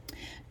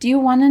Do you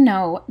want to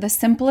know the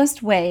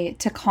simplest way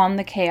to calm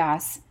the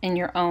chaos in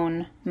your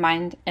own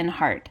mind and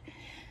heart?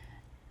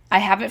 I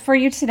have it for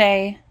you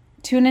today.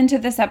 Tune into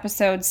this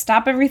episode,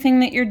 stop everything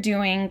that you're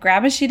doing,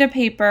 grab a sheet of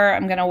paper.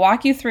 I'm going to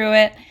walk you through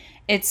it.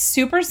 It's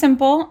super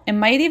simple. It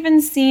might even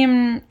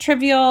seem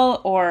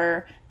trivial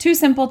or too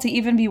simple to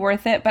even be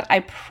worth it, but I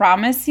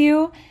promise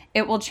you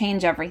it will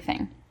change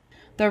everything.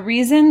 The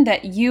reason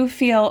that you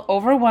feel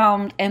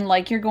overwhelmed and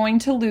like you're going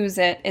to lose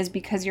it is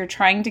because you're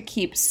trying to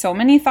keep so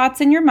many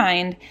thoughts in your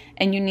mind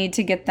and you need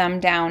to get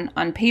them down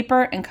on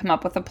paper and come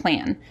up with a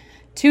plan.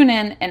 Tune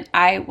in and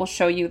I will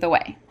show you the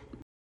way.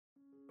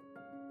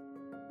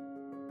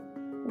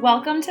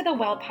 Welcome to the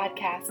Well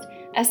Podcast,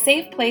 a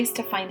safe place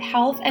to find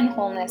health and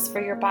wholeness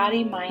for your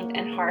body, mind,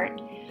 and heart.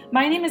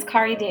 My name is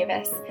Kari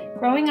Davis,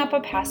 growing up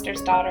a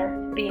pastor's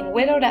daughter, being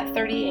widowed at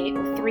 38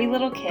 with 3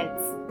 little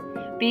kids,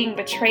 being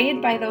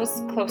betrayed by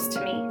those close to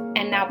me,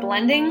 and now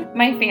blending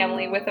my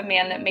family with a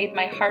man that made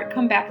my heart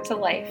come back to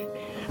life.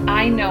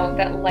 I know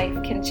that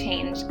life can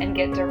change and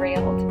get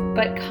derailed,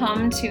 but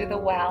come to the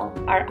Well,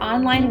 our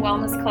online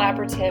wellness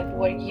collaborative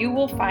where you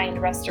will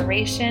find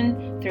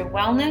restoration through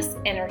wellness,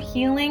 inner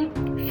healing,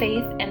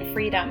 faith, and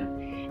freedom.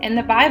 In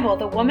the Bible,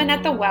 the woman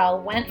at the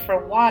well went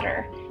for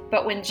water,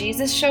 but when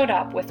Jesus showed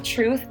up with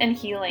truth and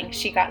healing,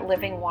 she got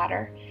living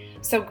water.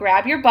 So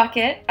grab your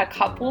bucket, a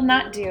cup will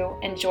not do,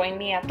 and join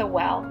me at the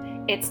well.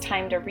 It's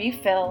time to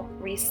refill,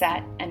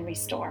 reset, and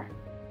restore.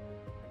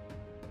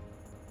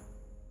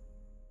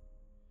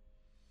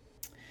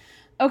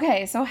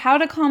 Okay, so how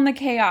to calm the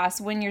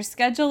chaos when your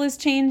schedule is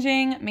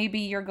changing. Maybe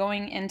you're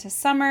going into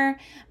summer,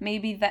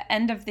 maybe the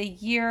end of the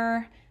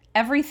year.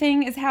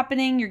 Everything is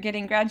happening. You're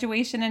getting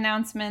graduation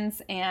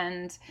announcements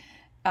and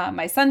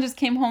my son just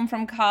came home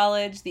from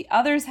college. The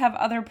others have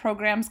other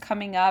programs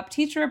coming up.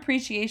 Teacher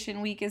Appreciation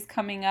Week is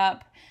coming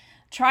up.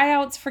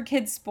 Tryouts for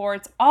kids'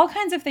 sports. All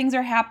kinds of things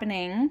are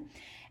happening.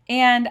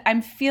 And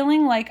I'm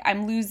feeling like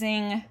I'm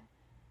losing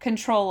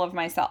control of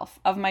myself,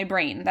 of my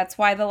brain. That's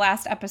why the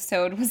last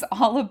episode was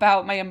all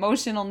about my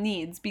emotional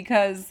needs,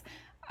 because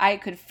I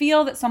could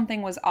feel that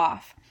something was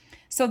off.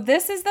 So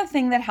this is the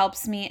thing that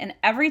helps me. And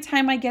every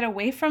time I get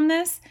away from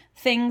this,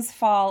 things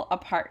fall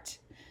apart.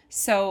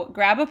 So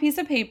grab a piece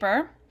of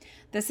paper.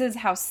 This is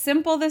how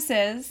simple this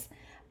is.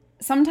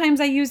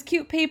 Sometimes I use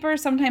cute paper.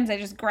 Sometimes I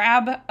just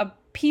grab a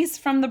piece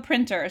from the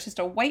printer. It's just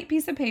a white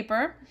piece of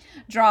paper.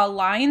 Draw a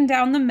line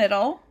down the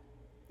middle.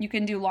 You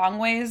can do long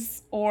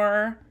ways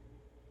or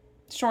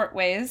short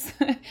ways.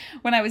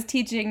 When I was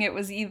teaching, it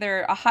was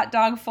either a hot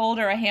dog fold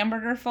or a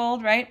hamburger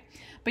fold, right?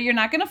 But you're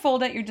not going to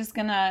fold it. You're just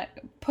going to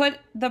put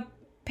the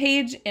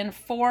page in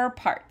 4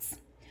 parts.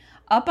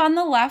 Up on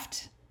the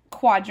left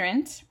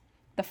quadrant,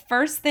 the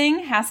first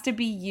thing has to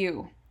be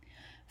you,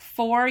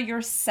 for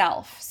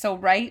yourself. So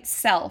write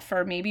self,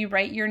 or maybe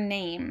write your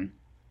name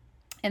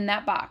in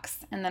that box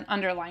and then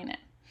underline it.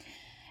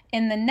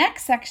 In the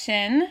next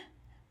section,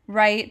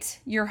 write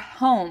your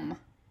home,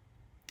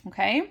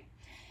 okay?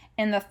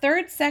 In the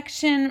third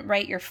section,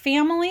 write your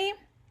family.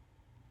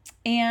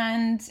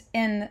 And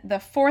in the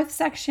 4th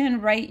section,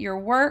 write your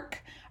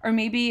work, or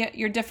maybe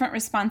your different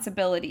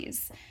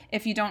responsibilities.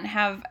 If you don't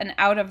have an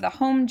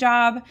out-of-the-home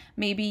job,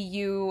 maybe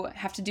you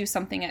have to do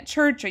something at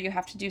church or you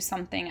have to do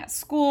something at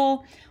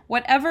school.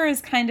 Whatever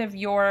is kind of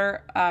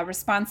your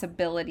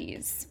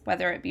responsibilities,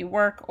 whether it be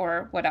work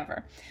or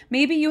whatever.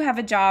 Maybe you have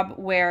a job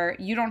where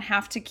you don't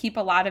have to keep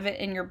a lot of it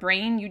in your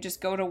brain. You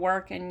just go to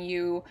work and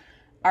you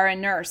are a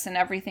nurse and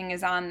everything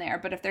is on there.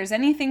 But if there's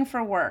anything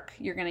for work,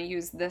 you're going to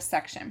use this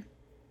section.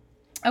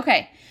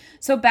 Okay,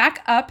 so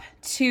back up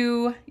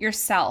to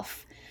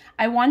yourself.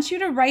 I want you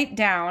to write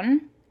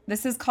down,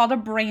 this is called a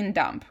brain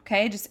dump,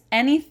 okay? Just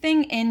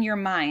anything in your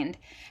mind.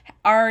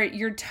 Are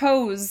your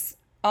toes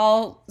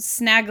all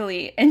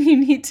snaggly and you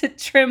need to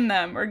trim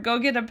them or go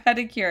get a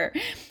pedicure?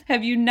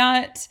 Have you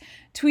not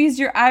tweezed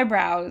your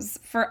eyebrows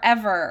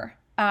forever?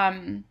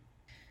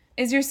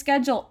 Is your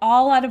schedule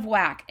all out of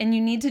whack and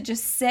you need to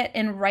just sit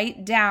and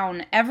write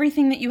down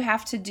everything that you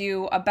have to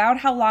do, about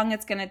how long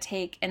it's going to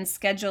take, and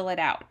schedule it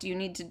out? Do you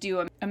need to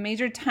do a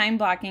major time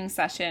blocking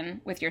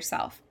session with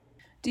yourself?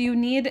 Do you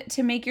need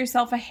to make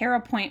yourself a hair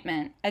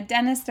appointment, a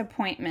dentist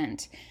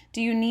appointment?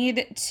 Do you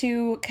need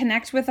to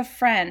connect with a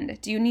friend?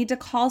 Do you need to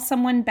call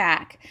someone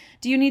back?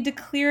 Do you need to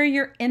clear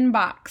your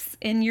inbox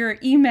in your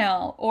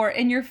email or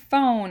in your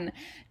phone?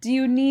 Do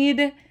you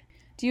need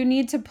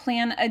to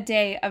plan a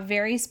day of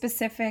very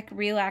specific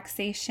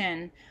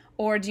relaxation?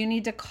 Or do you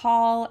need to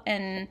call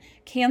and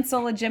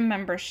cancel a gym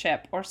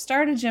membership or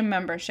start a gym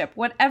membership?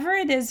 Whatever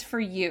it is for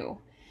you.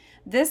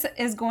 This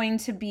is going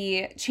to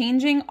be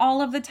changing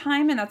all of the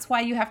time, and that's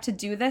why you have to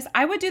do this.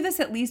 I would do this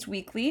at least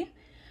weekly.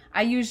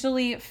 I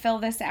usually fill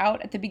this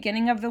out at the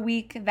beginning of the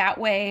week. That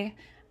way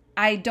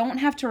I don't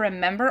have to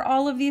remember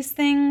all of these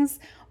things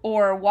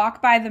or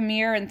walk by the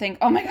mirror and think,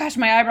 oh my gosh,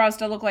 my eyebrows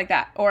still look like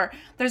that. Or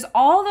there's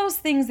all those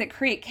things that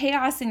create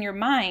chaos in your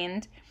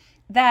mind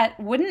that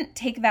wouldn't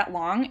take that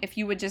long if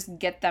you would just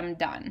get them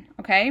done,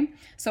 okay?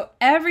 So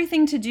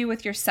everything to do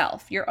with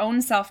yourself, your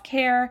own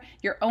self-care,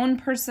 your own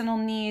personal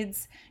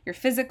needs, your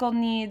physical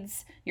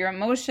needs, your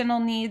emotional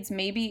needs.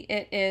 Maybe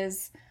it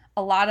is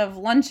a lot of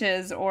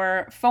lunches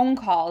or phone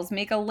calls.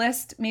 Make a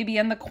list maybe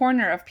in the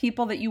corner of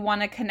people that you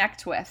want to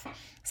connect with.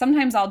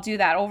 Sometimes I'll do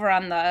that over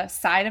on the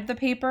side of the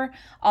paper.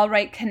 I'll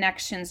write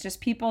connections,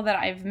 just people that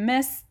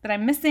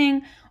I'm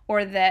missing,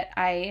 or that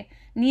I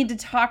need to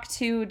talk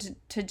to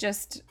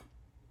just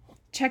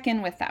check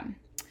in with them.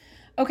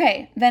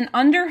 Okay, then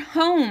under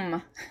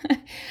home,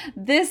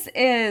 this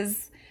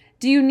is,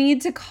 do you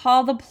need to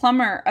call the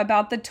plumber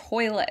about the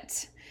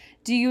toilet?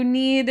 Do you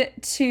need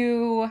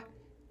to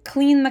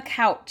clean the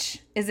couch?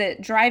 Is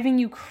it driving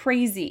you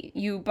crazy?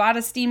 You bought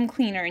a steam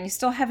cleaner and you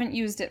still haven't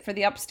used it for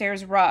the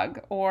upstairs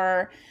rug,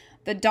 or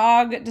the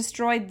dog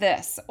destroyed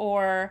this,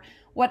 or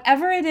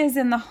whatever it is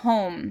in the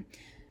home.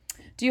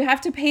 Do you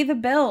have to pay the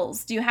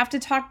bills? Do you have to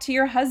talk to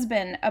your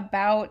husband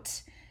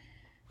about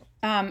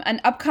an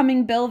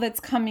upcoming bill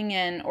that's coming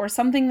in, or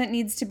something that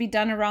needs to be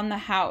done around the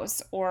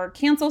house, or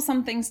cancel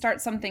something,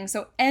 start something?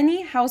 So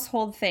any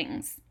household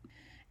things.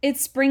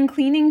 It's spring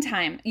cleaning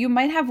time. You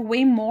might have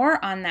way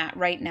more on that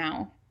right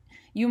now.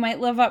 You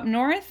might live up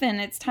north and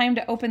it's time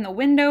to open the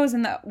windows,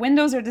 and the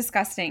windows are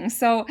disgusting.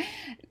 So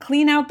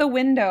clean out the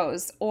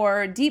windows,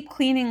 or deep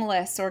cleaning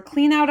lists, or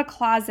clean out a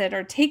closet,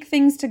 or take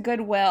things to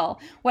Goodwill.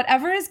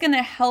 Whatever is going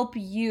to help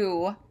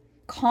you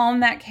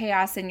calm that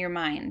chaos in your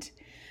mind.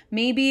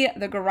 Maybe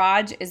the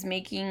garage is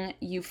making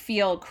you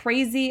feel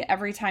crazy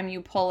every time you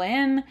pull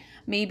in.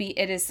 Maybe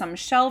it is some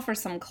shelf or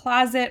some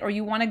closet, or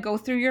you want to go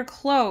through your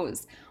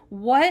clothes.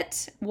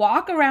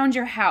 Walk around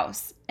your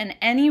house, and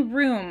any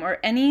room or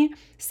any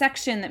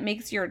section that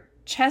makes your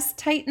chest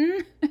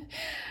tighten,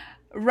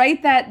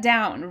 write that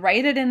down.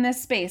 Write it in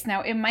this space.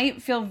 Now, it might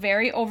feel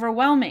very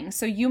overwhelming,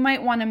 so you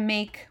might want to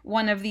make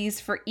one of these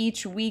for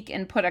each week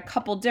and put a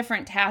couple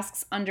different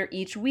tasks under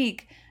each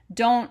week.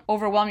 Don't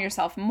overwhelm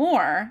yourself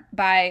more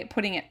by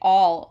putting it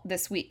all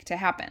this week to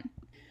happen.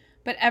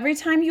 But every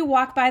time you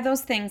walk by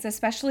those things,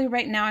 especially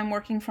right now, I'm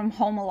working from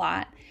home a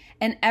lot,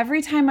 and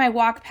every time I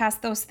walk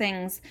past those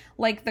things,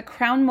 like the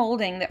crown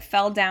molding that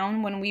fell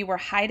down when we were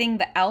hiding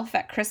the elf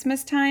at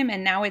Christmas time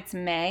and now it's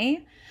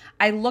May,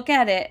 I look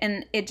at it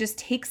and it just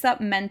takes up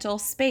mental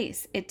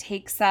space. It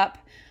takes up,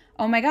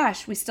 oh my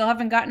gosh, we still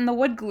haven't gotten the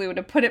wood glue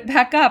to put it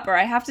back up, or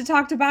I have to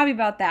talk to Bobby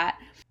about that.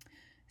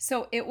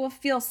 So it will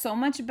feel so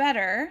much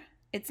better.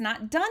 It's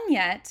not done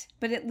yet,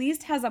 but at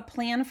least has a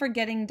plan for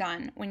getting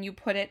done when you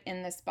put it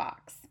in this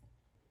box.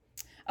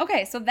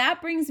 Okay, so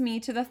that brings me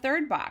to the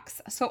third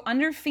box. So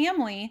under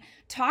family,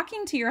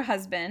 talking to your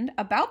husband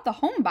about the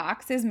home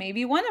box is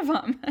maybe one of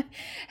them.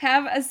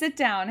 Have a sit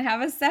down,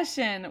 have a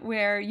session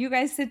where you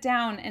guys sit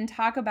down and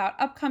talk about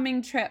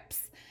upcoming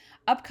trips,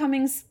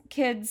 upcoming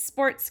kids'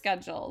 sports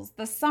schedules,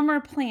 the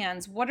summer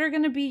plans, what are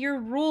going to be your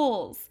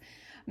rules.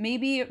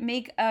 Maybe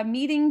make a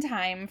meeting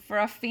time for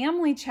a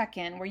family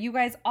check-in where you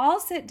guys all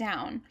sit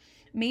down.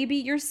 Maybe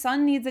your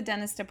son needs a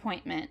dentist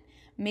appointment.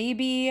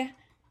 Maybe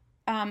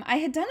I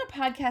had done a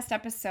podcast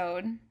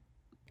episode.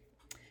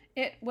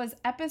 It was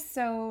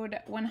episode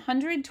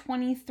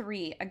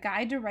 123, a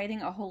guide to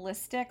writing a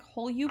holistic,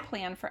 whole you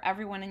plan for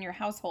everyone in your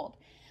household.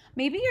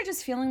 Maybe you're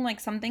just feeling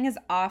like something is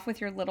off with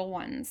your little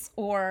ones,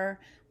 or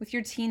with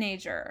your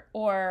teenager,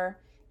 or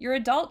your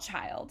adult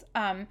child.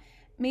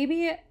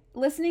 Maybe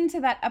listening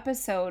to that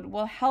episode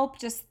will help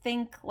just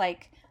think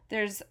like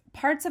there's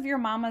parts of your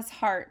mama's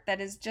heart that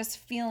is just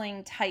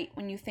feeling tight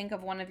when you think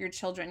of one of your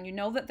children. You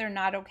know that they're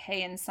not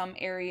okay in some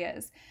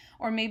areas,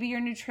 or maybe your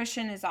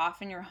nutrition is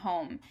off in your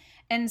home.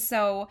 And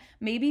so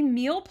maybe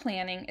meal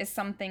planning is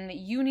something that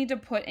you need to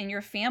put in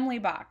your family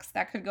box.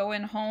 That could go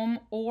in home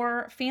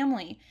or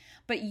family,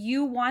 but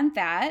you want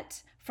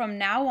that from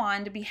now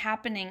on to be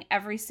happening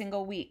every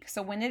single week.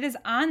 So when it is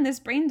on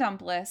this brain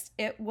dump list,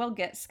 it will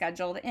get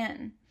scheduled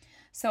in.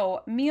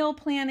 So meal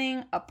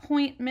planning,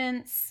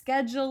 appointments,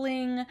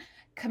 scheduling,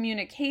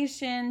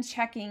 communication,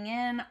 checking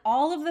in,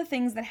 all of the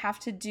things that have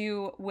to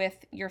do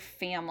with your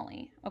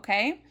family,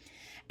 okay?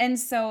 And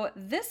so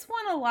this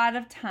one, a lot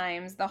of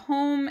times, the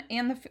home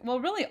and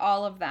really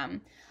all of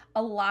them,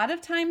 a lot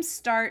of times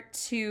start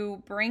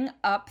to bring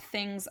up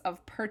things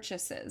of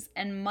purchases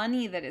and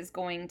money that is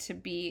going to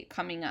be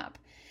coming up.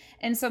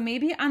 And so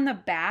maybe on the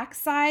back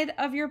side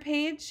of your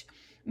page,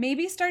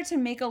 maybe start to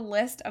make a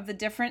list of the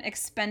different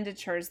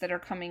expenditures that are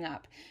coming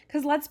up.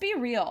 Because let's be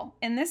real,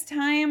 in this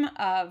time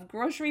of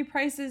grocery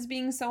prices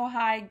being so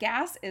high,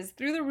 gas is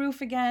through the roof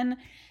again.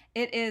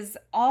 It is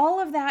all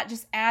of that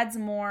just adds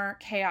more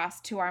chaos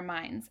to our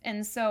minds.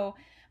 And so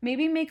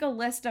maybe make a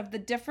list of the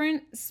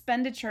different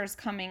expenditures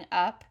coming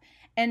up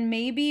and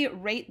maybe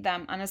rate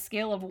them on a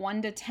scale of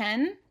 1 to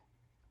 10.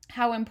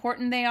 How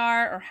important they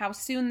are, or how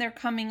soon they're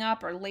coming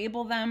up, or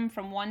label them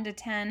from 1 to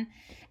 10.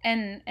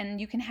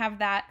 And you can have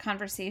that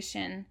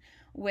conversation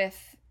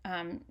with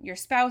your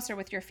spouse or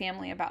with your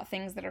family about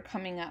things that are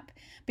coming up,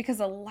 because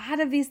a lot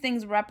of these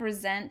things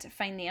represent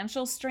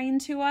financial strain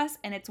to us,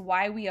 and it's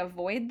why we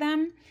avoid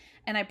them.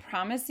 And I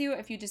promise you,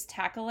 if you just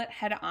tackle it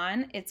head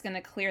on, it's going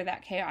to clear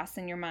that chaos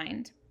in your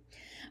mind.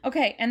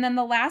 Okay, and then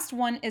the last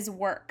one is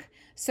work.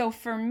 So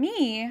for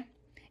me,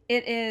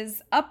 it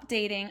is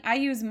updating. I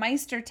use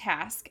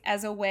MeisterTask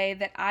as a way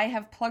that I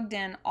have plugged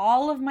in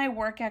all of my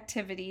work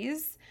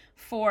activities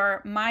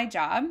for my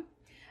job.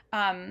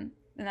 And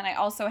then I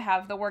also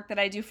have the work that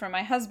I do for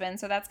my husband.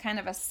 So that's kind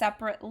of a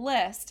separate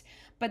list.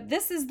 But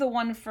this is the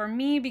one for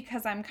me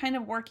because I'm kind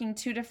of working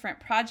 2 different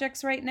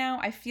projects right now.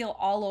 I feel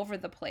all over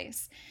the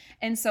place.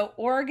 And so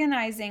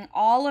organizing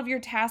all of your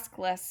task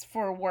lists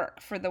for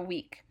work for the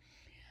week.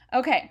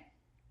 Okay.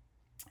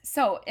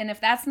 So, and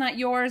if that's not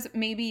yours,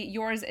 maybe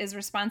yours is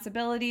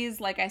responsibilities,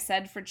 like I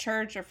said, for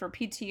church or for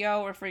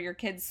PTO or for your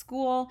kids'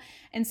 school.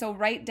 And so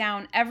write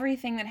down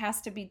everything that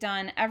has to be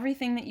done,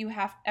 everyone that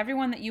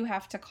you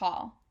have to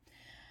call.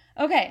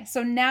 Okay,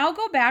 so now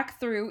go back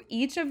through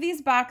each of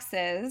these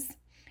boxes,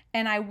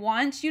 and I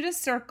want you to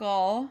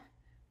circle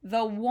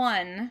the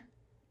one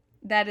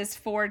that is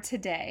for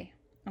today.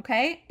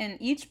 Okay, in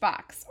each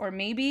box. Or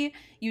maybe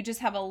you just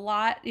have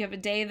you have a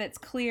day that's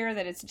clear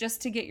that it's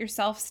just to get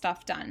yourself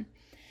stuff done.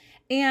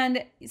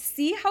 And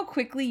see how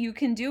quickly you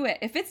can do it.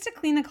 If it's to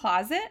clean a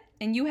closet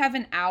and you have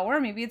an hour,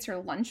 maybe it's your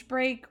lunch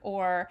break,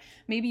 or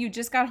maybe you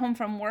just got home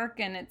from work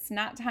and it's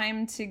not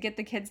time to get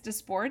the kids to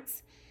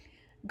sports,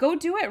 go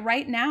do it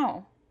right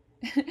now.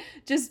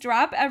 Just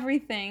drop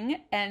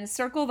everything and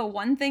circle the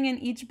one thing in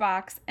each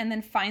box and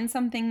then find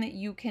something that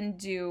you can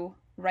do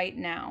right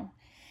now.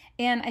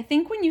 And I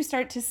think when you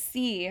start to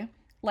see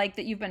like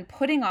that you've been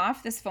putting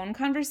off this phone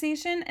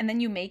conversation and then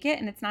you make it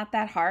and it's not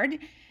that hard,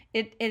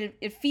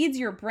 it feeds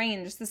your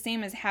brain just the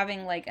same as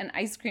having like an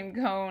ice cream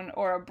cone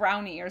or a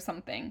brownie or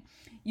something.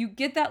 You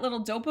get that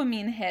little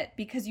dopamine hit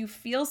because you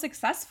feel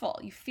successful.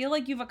 You feel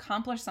like you've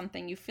accomplished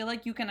something. You feel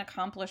like you can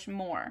accomplish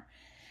more.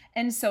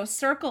 And so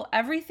circle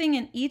everything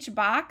in each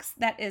box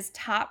that is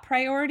top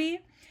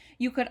priority.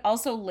 You could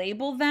also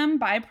label them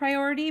by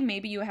priority.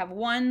 Maybe you have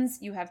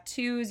 1s, you have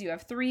 2s, you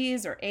have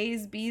 3s or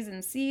A's, B's,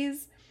 and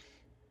C's.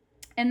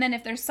 And then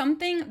if there's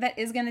something that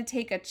is going to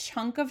take a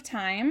chunk of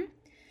time,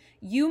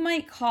 you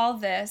might call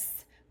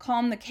this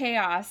Calm the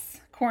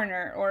Chaos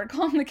corner or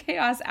Calm the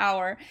Chaos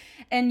hour,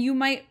 and you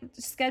might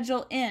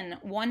schedule in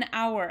 1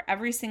 hour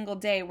every single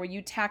day where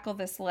you tackle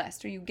this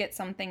list or you get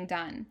something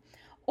done.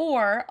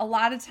 Or a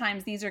lot of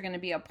times these are going to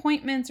be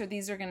appointments or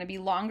these are going to be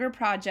longer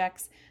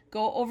projects.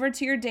 Go over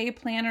to your day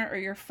planner or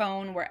your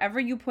phone,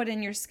 wherever you put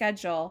in your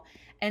schedule,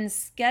 and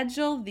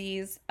schedule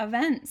these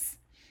events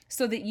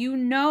so that you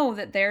know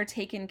that they're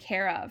taken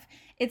care of.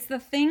 It's the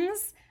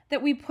things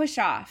that we push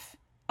off.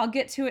 I'll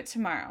get to it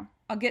tomorrow.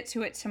 I'll get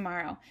to it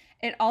tomorrow.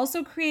 It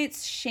also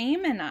creates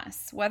shame in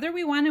us, whether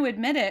we want to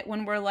admit it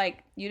when we're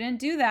like, you didn't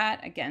do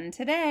that again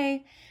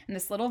today. And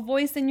this little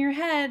voice in your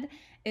head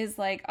is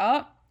like,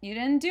 oh, you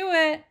didn't do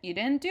it. You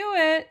didn't do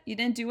it. You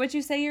didn't do what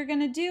you say you're going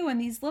to do. And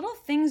these little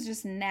things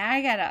just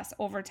nag at us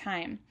over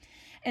time.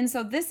 And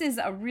so this is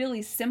a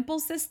really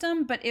simple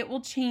system, but it will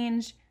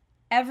change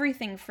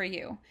everything for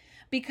you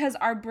because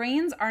our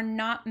brains are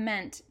not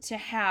meant to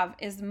have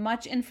as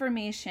much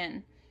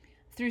information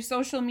through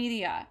social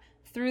media,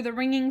 through the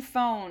ringing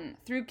phone,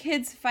 through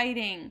kids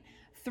fighting,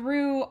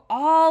 through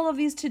all of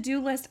these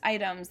to-do list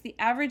items. The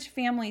average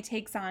family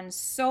takes on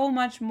so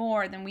much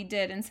more than we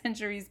did in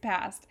centuries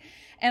past.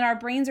 And our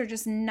brains are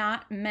just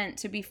not meant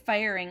to be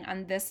firing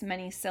on this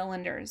many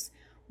cylinders.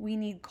 We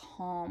need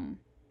calm.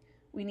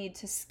 We need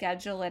to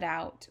schedule it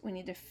out. We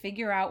need to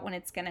figure out when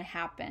it's going to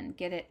happen.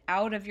 Get it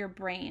out of your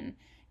brain.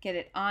 Get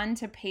it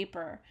onto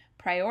paper.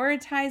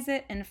 Prioritize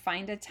it and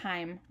find a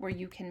time where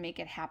you can make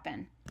it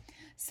happen.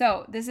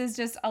 So this is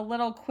just a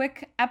little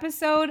quick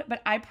episode,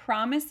 but I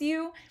promise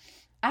you,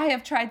 I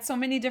have tried so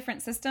many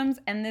different systems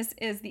and this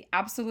is the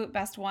absolute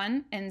best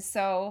one. And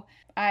so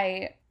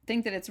I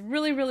think that it's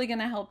really, really going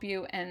to help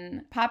you,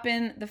 and pop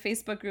in the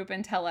Facebook group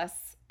and tell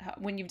us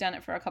when you've done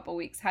it for a couple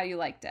weeks how you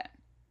liked it.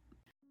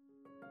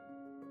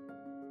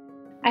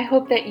 I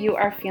hope that you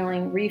are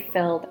feeling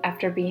refilled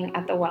after being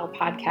at the Well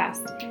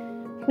podcast.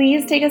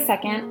 Please take a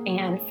second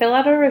and fill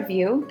out a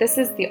review. This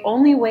is the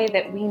only way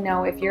that we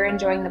know if you're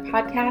enjoying the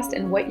podcast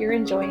and what you're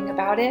enjoying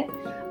about it.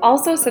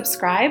 Also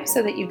subscribe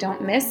so that you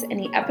don't miss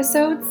any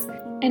episodes.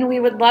 And we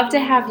would love to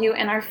have you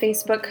in our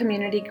Facebook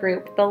community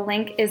group. The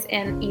link is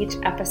in each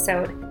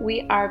episode.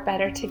 We are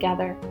better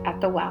together at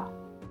the Well.